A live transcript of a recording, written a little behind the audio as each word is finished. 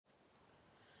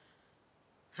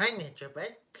Hi Ninja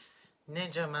Bricks,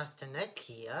 Ninja Master Nick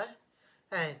here,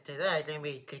 and today I'm going to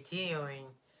be continuing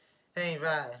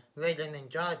Later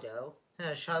Ninjago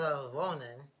Shadow of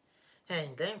Ronin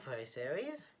and gameplay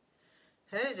series.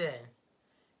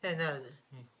 And those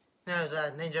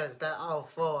ninjas got all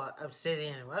 4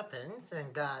 obsidian weapons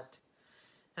and got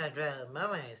the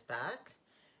memories back.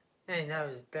 And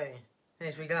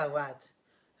as we got what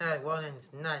Ronin's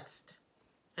next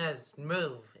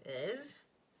move is.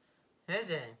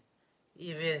 Listen,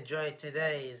 if you enjoyed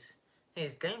today's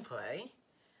gameplay,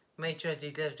 make sure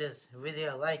to give this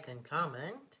video a like and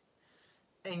comment.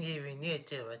 And if you're new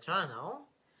to the channel,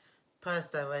 press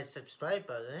the red subscribe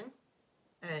button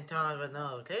and turn on the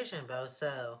notification bell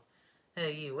so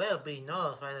you will be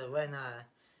notified when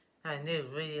a new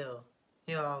video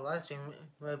or live stream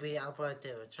will be uploaded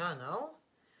to the channel.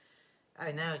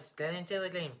 And now let's get into the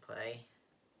gameplay.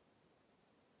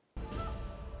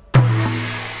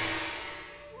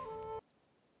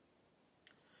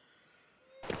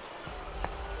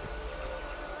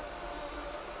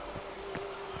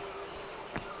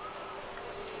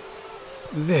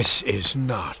 This is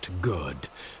not good.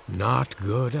 Not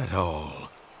good at all.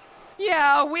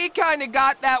 Yeah, we kinda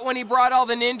got that when he brought all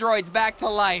the Nindroids back to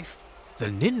life. The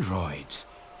Nindroids?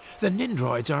 The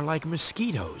Nindroids are like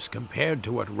mosquitoes compared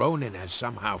to what Ronin has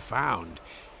somehow found.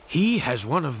 He has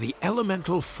one of the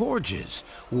elemental forges,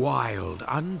 wild,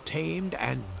 untamed,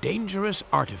 and dangerous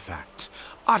artifacts,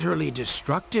 utterly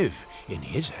destructive in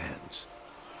his hands.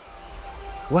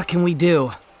 What can we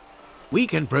do? We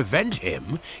can prevent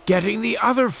him getting the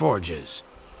other forges.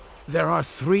 There are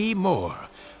 3 more: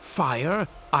 fire,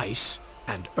 ice,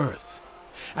 and earth.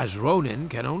 As Ronin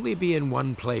can only be in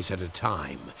one place at a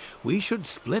time, we should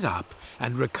split up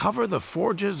and recover the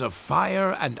forges of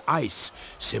fire and ice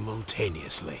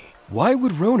simultaneously. Why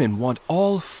would Ronin want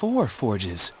all 4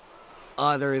 forges?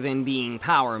 Other than being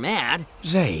power mad.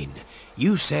 Zane,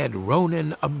 you said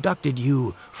Ronin abducted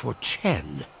you for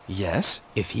Chen. Yes?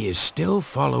 If he is still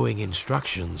following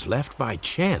instructions left by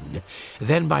Chen,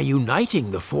 then by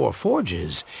uniting the 4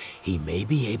 forges, he may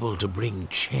be able to bring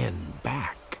Chen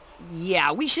back.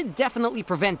 Yeah, we should definitely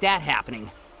prevent that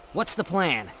happening. What's the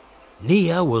plan?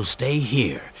 Nia will stay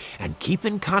here and keep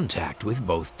in contact with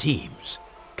both teams.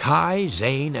 Kai,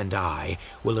 Zane, and I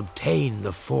will obtain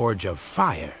the Forge of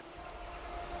Fire.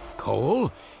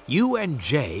 Cole, you and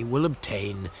Jay will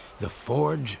obtain the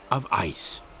Forge of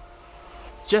Ice.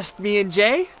 Just me and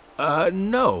Jay?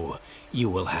 No. You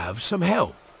will have some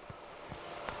help.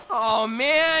 Oh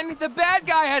man, the bad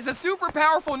guy has a super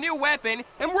powerful new weapon,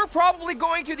 and we're probably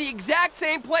going to the exact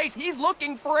same place he's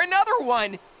looking for another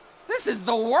one. This is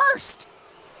the worst.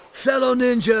 Fellow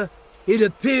ninja, it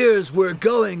appears we're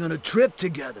going on a trip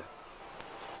together.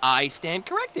 I stand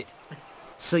corrected.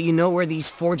 So you know where these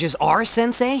forges are,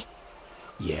 Sensei?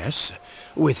 Yes.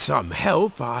 With some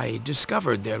help, I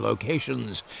discovered their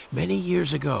locations many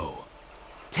years ago.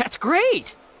 That's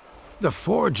great! The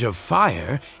Forge of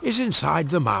Fire is inside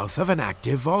the mouth of an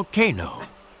active volcano.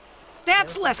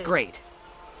 That's less great.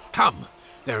 Come,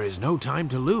 there is no time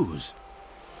to lose.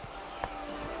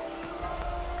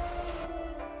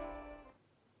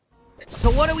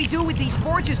 So what do we do with these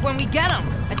forges when we get them?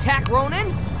 Attack Ronin?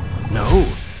 No,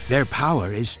 their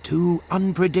power is too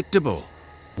unpredictable.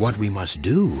 What we must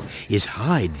do is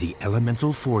hide the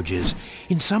elemental forges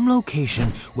in some location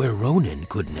where Ronin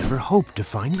could never hope to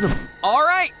find them. All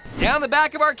right, down the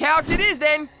back of our couch it is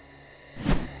then.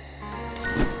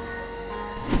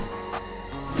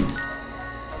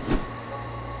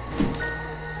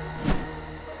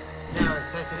 Now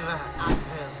it's set to the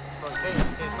active volcano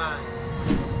to find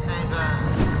and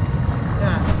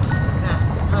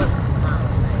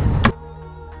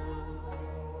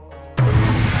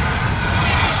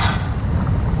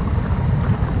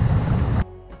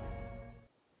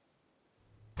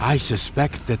I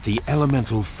suspect that the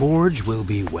elemental forge will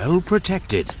be well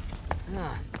protected.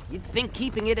 You'd think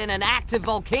keeping it in an active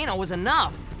volcano was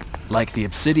enough. Like the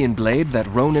obsidian blade that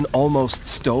Ronin almost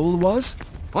stole was?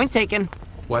 Point taken.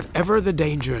 Whatever the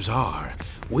dangers are,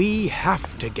 we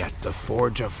have to get the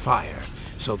Forge of Fire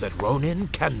so that Ronin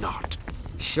cannot.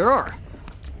 Sure.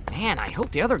 Man, I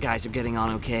hope the other guys are getting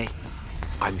on okay.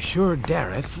 I'm sure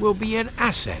Dareth will be an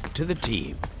asset to the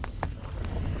team.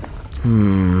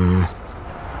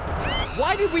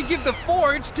 Why did we give the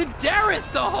forge to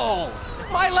Dareth to hold?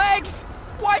 My legs!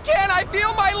 Why can't I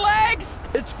feel my legs?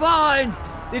 It's fine.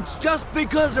 It's just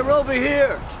because they're over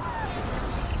here.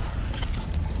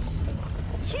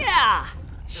 Yeah,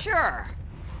 sure.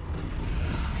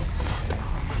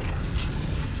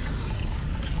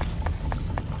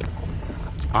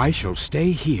 I shall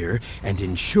stay here and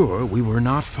ensure we were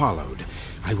not followed.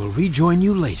 I will rejoin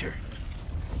you later.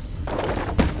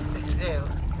 Zero.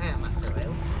 Yeah, Master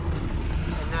Will.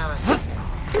 And now I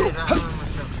do that moment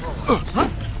of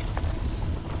forward.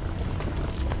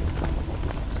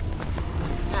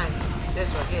 And this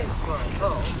one is for a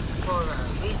goal for the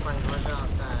replay version of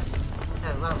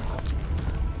the level.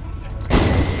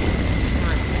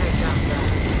 Let's take out the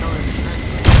notification.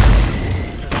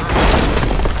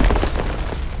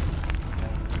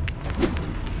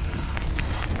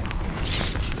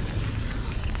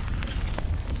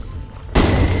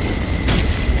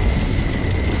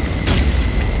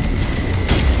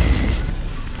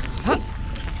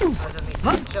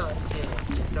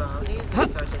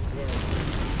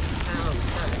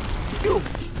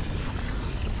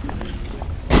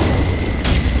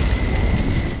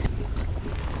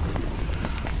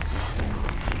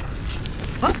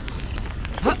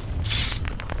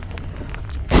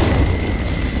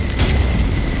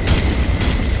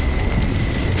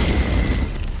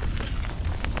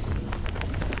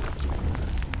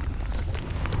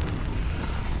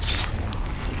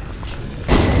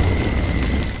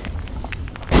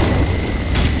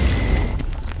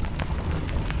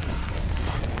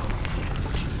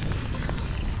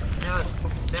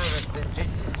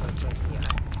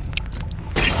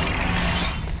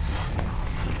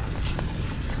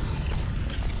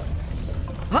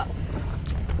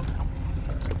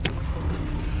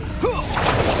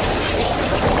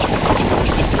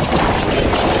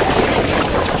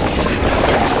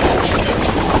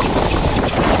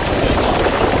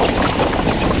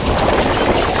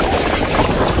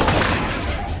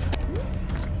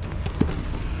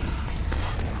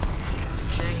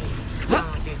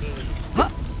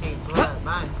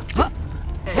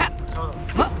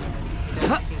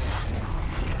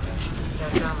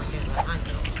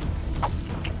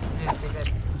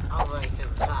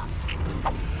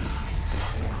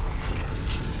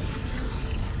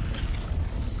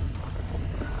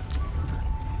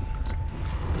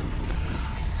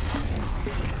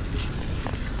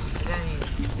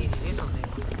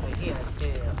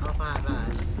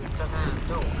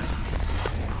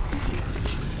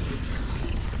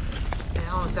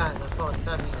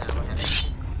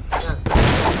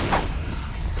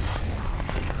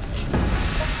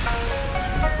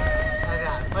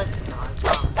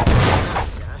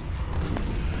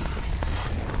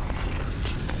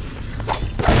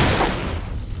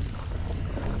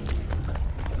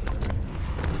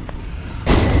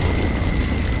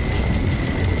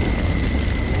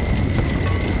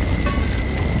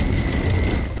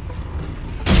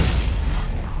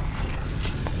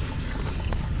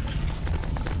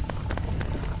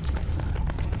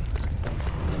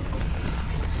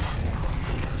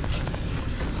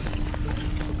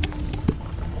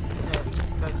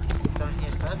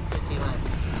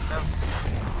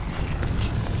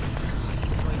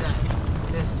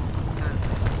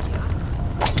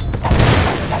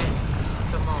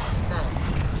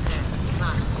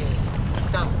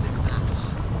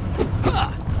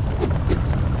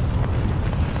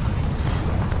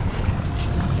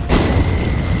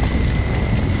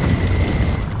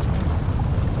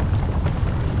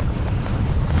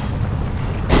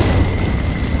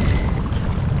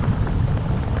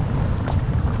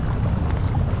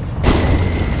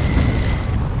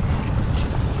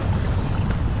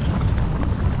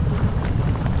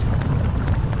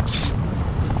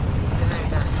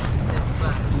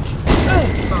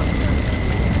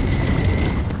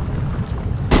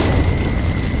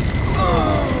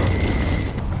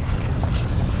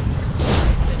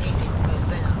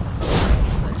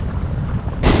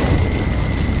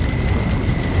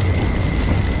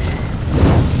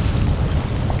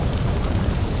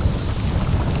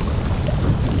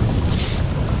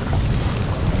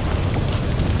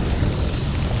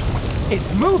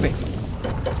 It's moving!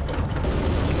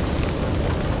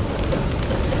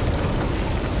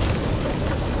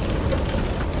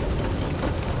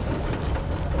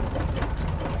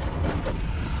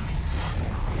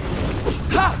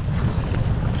 Ha!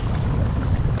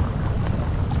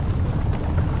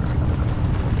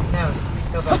 Now,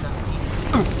 go back down.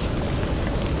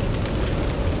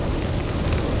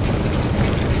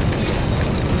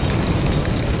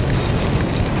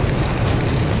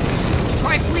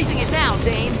 Try freezing it now,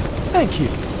 Zane. Thank you.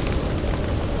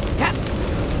 Ha!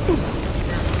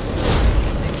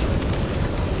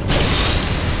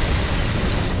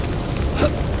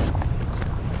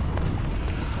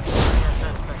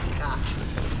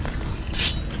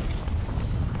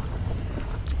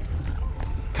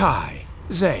 Kai,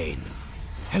 Zane,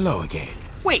 hello again.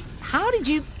 Wait, how did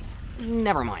you...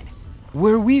 Never mind.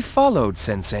 Were we followed,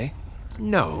 Sensei?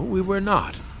 No, we were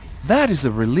not, That is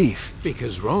a relief.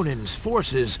 because Ronin's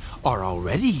forces are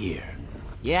already here.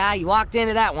 Yeah, you walked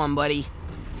into that one, buddy.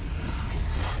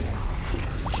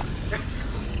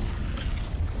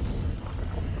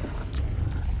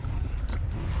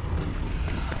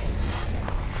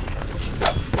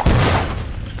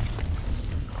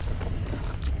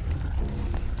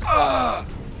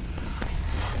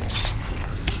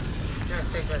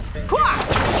 Just take that spin.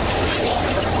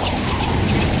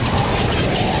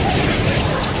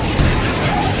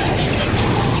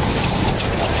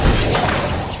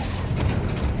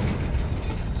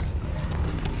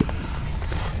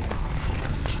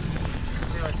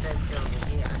 Never said kill me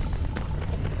here.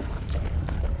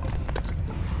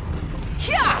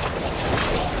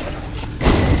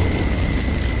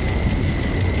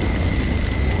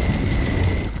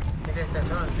 It is the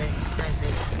wrong thing. Can't be.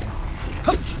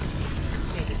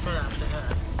 Okay, just run after her.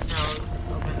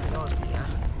 Now open the door here.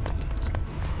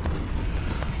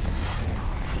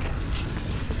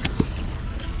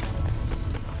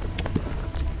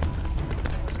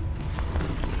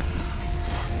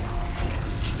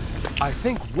 I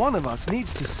think one of us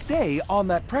needs to stay on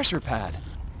that pressure pad.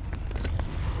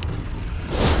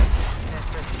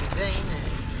 That's what she's saying,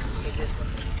 and it just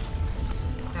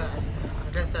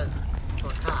it just does for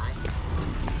tie.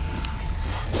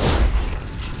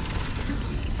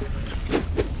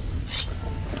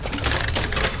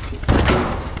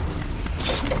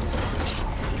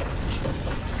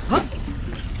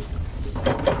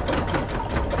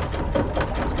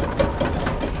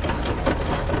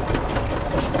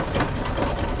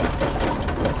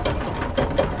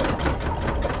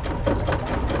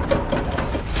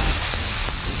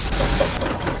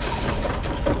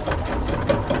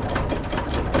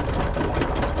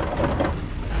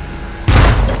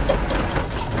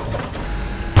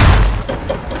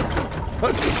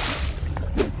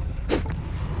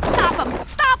 Stop him!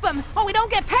 Stop him! Oh, we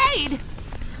don't get paid!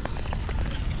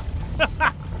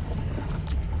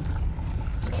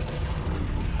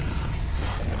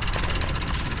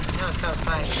 No, stop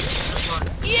fighting. Come on.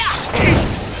 Yeah!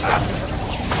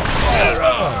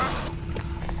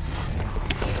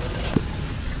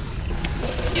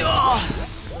 Yeah!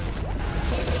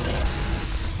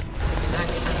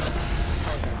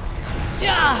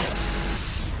 Yeah!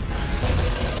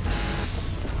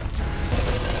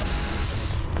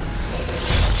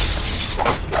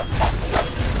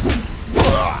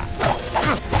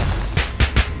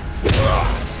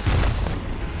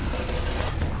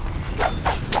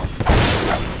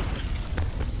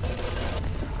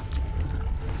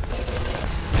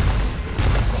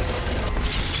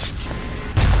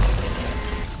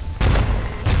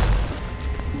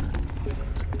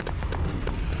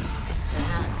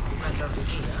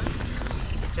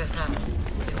 Just have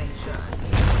to make sure.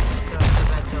 Don't go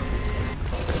back over here.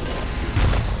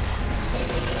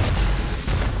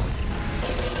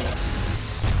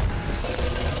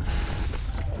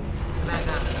 Back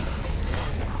up.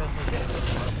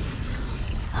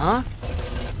 Huh?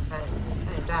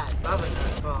 And that bubbling is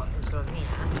for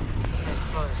Nina and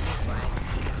for the big way.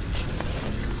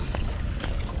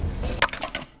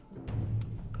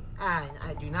 And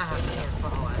I do not have to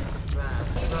for our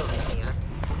road here.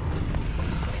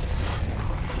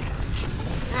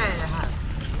 And I have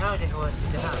no idea what to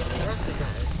do. That's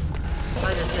because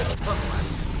I just did the one.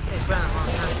 It's been a long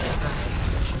time since I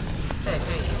said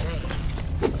crazy name.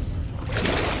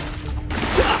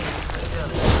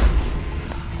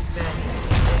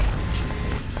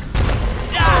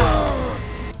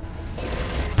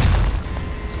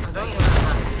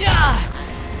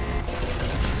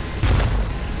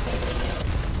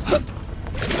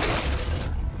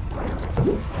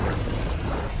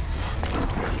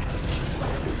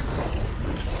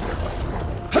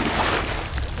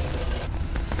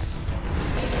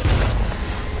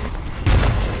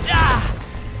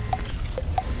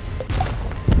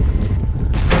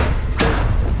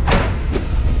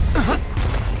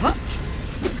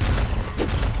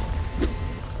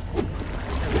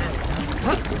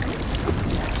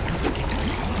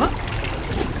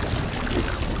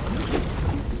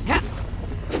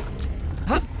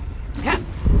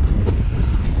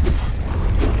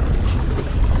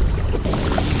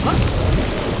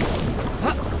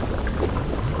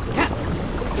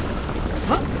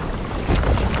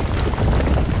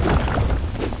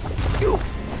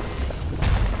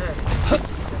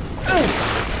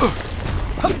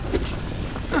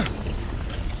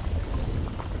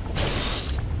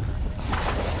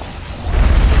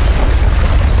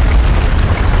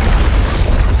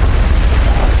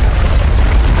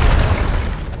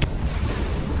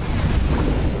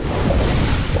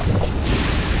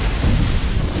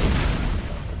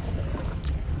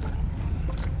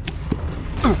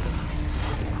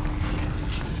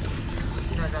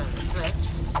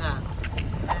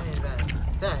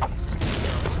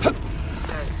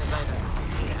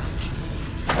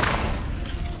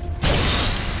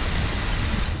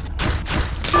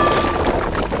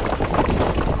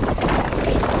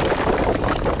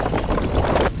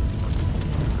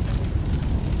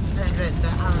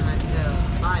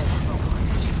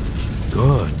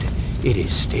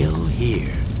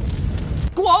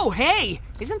 Oh, hey!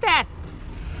 Isn't that...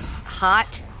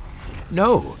 hot?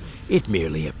 No, it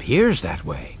merely appears that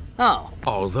way. Oh.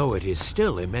 Although it is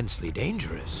still immensely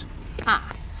dangerous.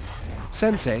 Ah.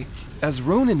 Sensei, as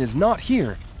Ronin is not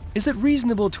here, is it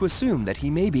reasonable to assume that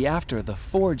he may be after the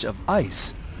Forge of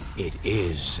Ice? It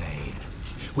is, Zane.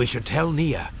 We should tell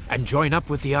Nia and join up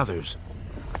with the others.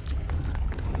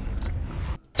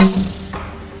 Now,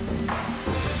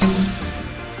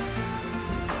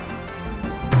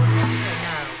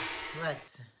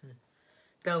 let's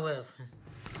go with...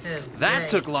 That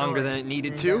took longer than it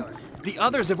needed to. The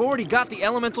others have already got the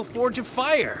elemental Forge of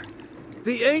Fire.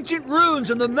 The ancient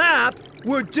runes on the map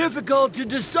were difficult to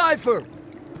decipher.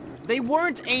 They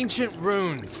weren't ancient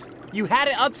runes. You had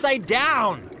it upside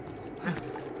down.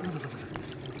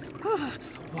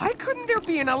 Why couldn't there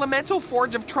be an elemental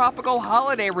forge of tropical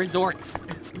holiday resorts?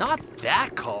 It's not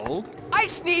that cold. I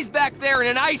sneezed back there and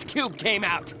an ice cube came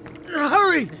out.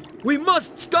 Hurry! We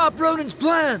must stop Ronin's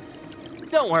plan!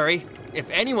 Don't worry. If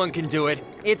anyone can do it,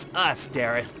 it's us,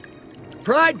 Dareth.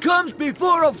 Pride comes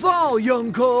before a fall,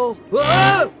 young Cole!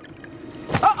 Whoa!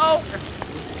 Uh-oh!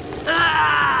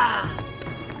 Ah!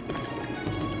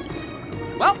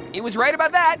 Well, he was right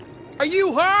about that. Are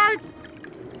you hurt?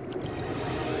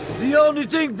 The only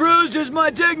thing bruised is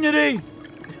my dignity!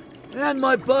 And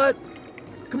my butt.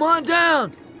 Come on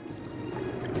down!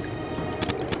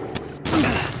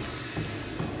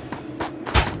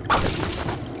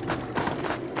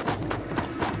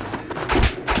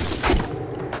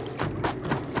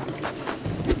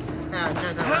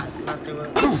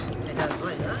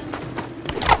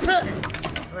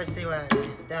 Let's see what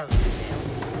that was.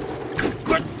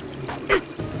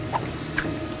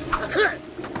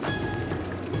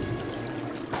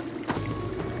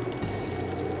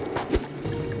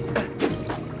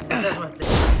 That's what this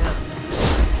does.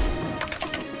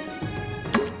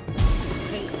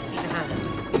 He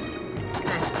does.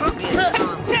 That could be a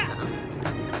normal stuff.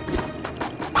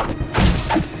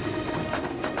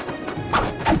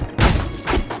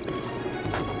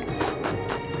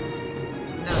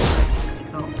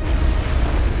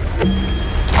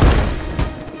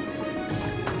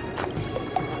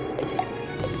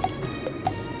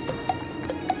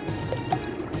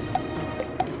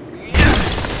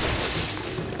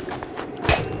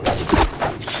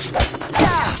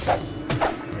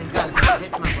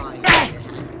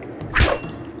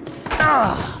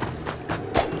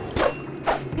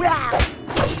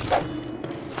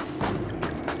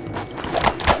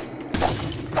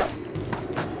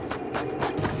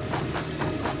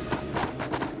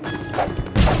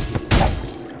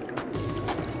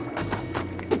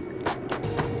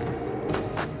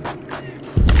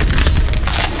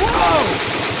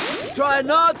 Try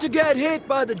not to get hit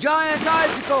by the giant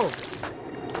icicle!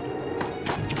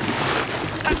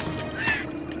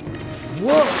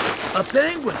 Whoa! A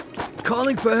penguin!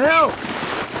 Calling for help!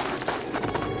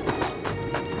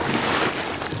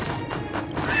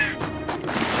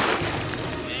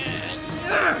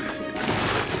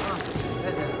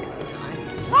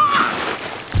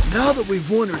 Now that we've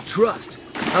won her trust,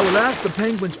 I will ask the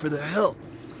penguins for their help.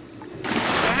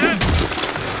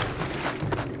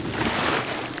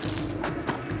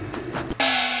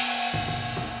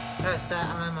 Press the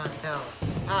animal tail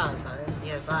power button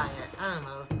nearby an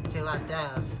animal to let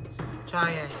off.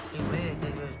 Try and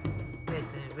communicate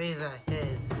with Riza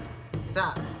his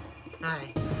stop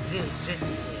my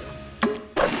Zujitsu.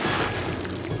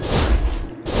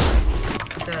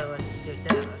 So let's do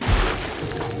that.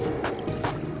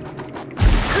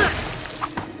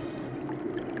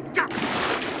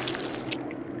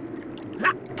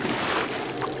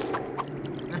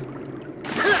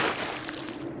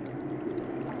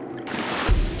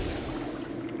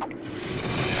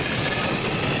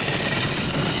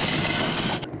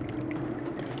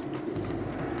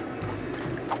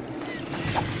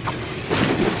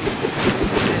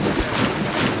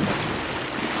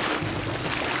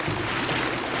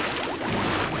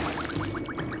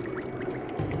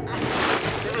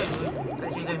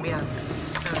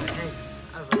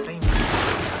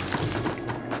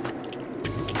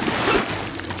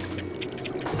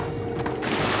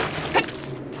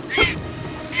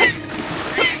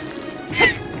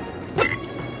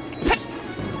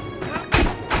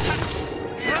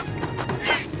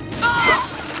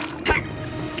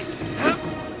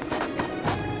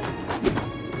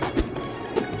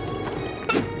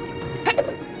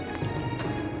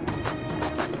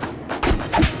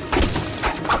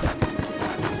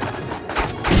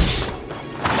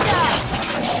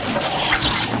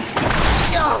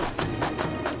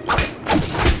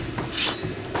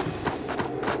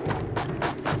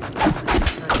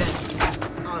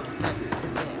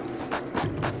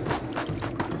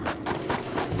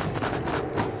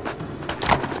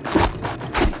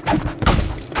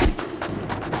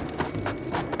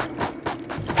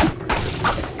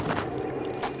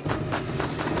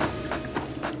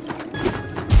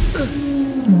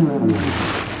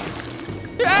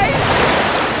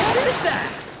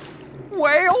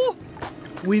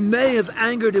 We may have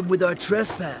angered him with our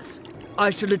trespass. I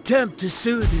shall attempt to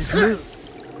soothe his mood.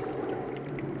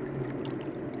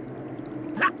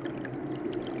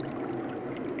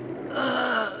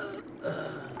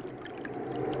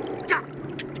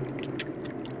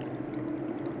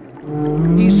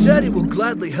 He said he will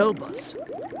gladly help us.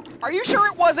 Are you sure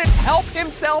it wasn't help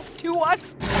himself to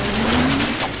us?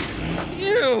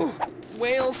 Ew!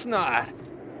 Whale snot.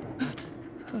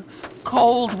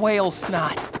 Cold whale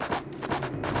snot.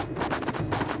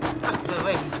 Oh,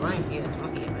 wait, he's right here. It's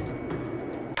right here.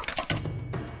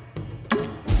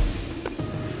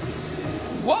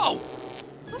 Whoa!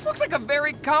 This looks like a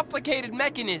very complicated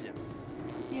mechanism.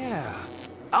 Yeah.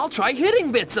 I'll try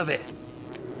hitting bits of it.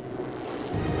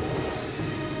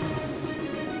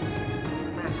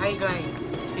 How you going to do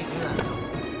that?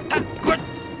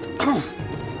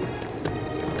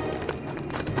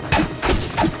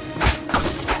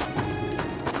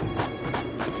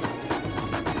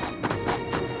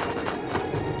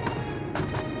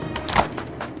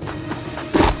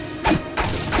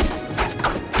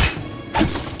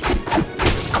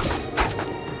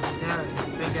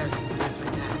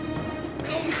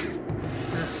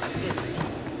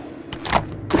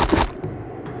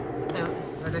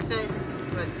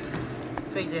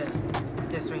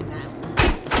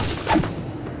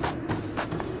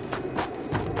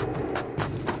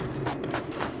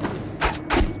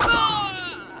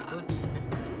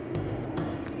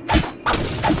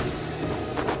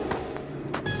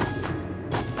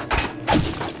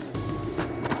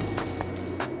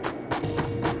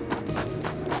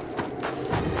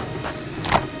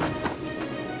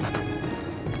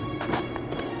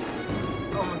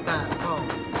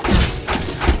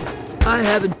 I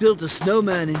haven't built a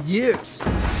snowman in years.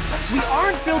 We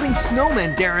aren't building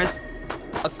snowmen, Dareth.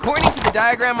 According to the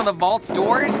diagram on the vault's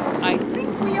doors, I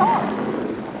think we are.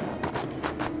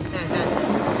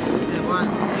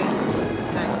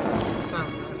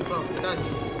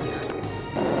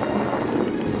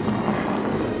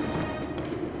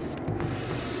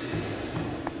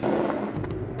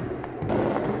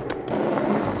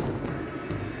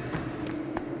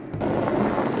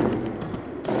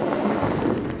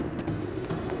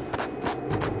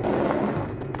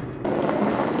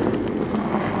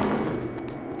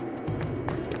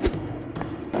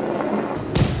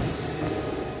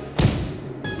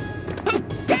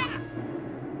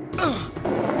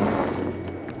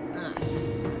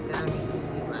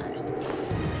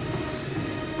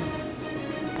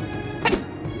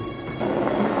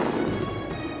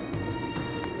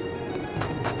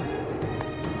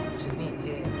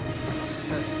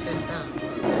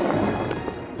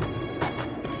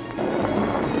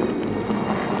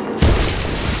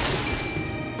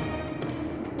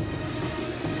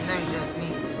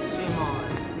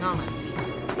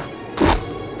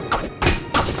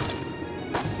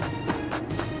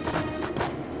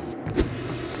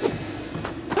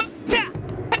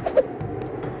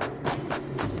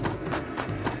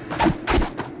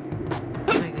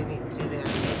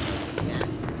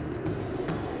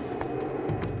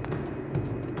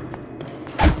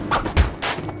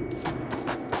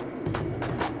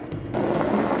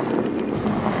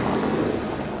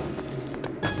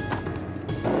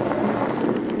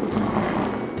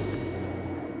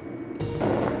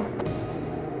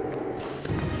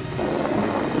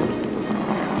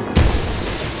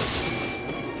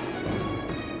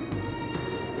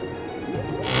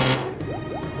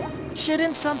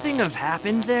 Shouldn't something have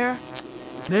happened there?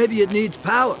 Maybe it needs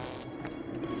power.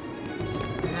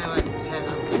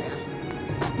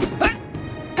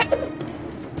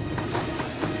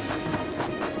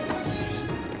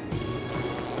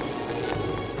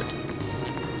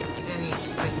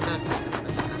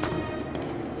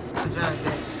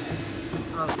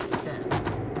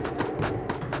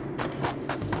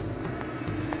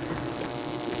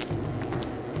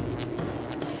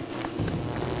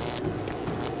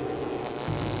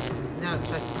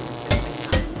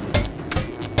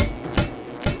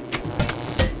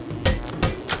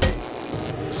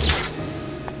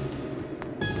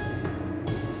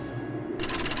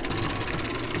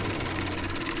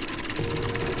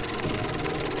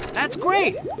 That's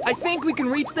great! I think we can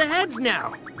reach the heads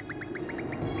now.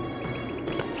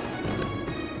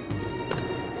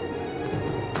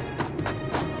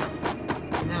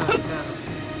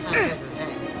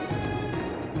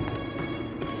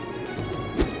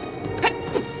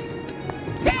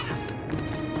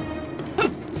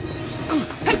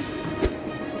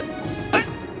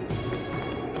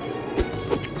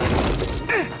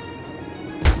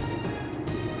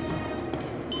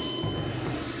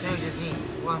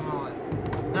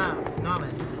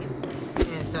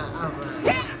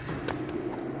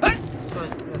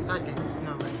 second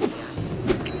snowman.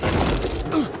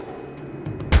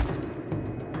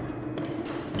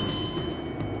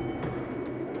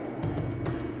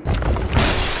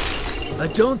 I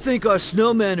don't think our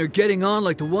snowmen are getting on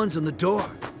like the ones on the door.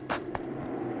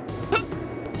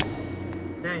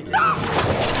 There you go.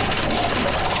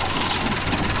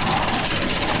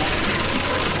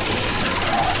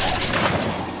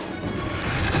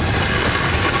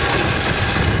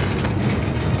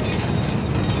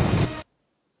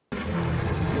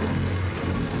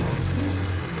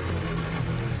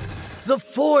 The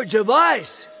Forge of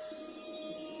Ice!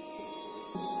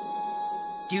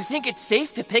 Do you think it's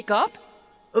safe to pick up?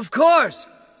 Of course!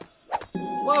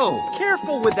 Whoa,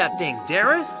 careful with that thing,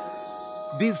 Dareth.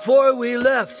 Before we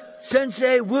left,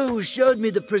 Sensei Wu showed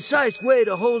me the precise way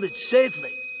to hold it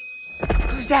safely.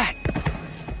 Who's that?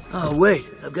 Oh, wait,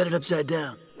 I've got it upside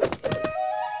down.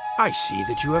 I see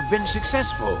that you have been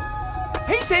successful.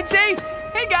 Hey, Sensei!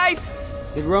 Hey, guys!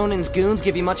 Did Ronin's goons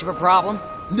give you much of a problem?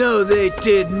 No, they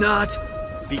did not.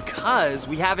 Because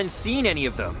we haven't seen any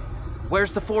of them.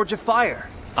 Where's the Forge of Fire?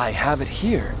 I have it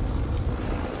here.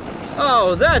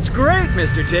 Oh, that's great,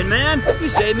 Mr. Tin Man. You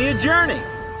saved me a journey.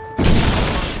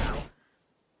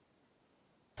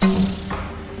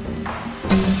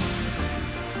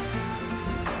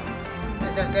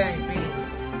 And that's going to be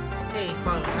it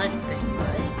for the next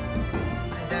gameplay.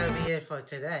 And that'll be it for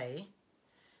today.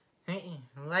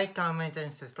 Like, comment,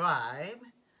 and subscribe.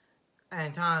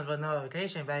 And turn on the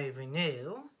notification bell if you're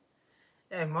new.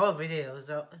 And more videos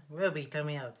will be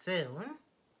coming out soon.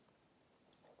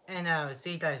 And I will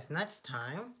see you guys next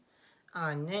time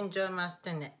on Ninja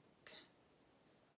Master Net.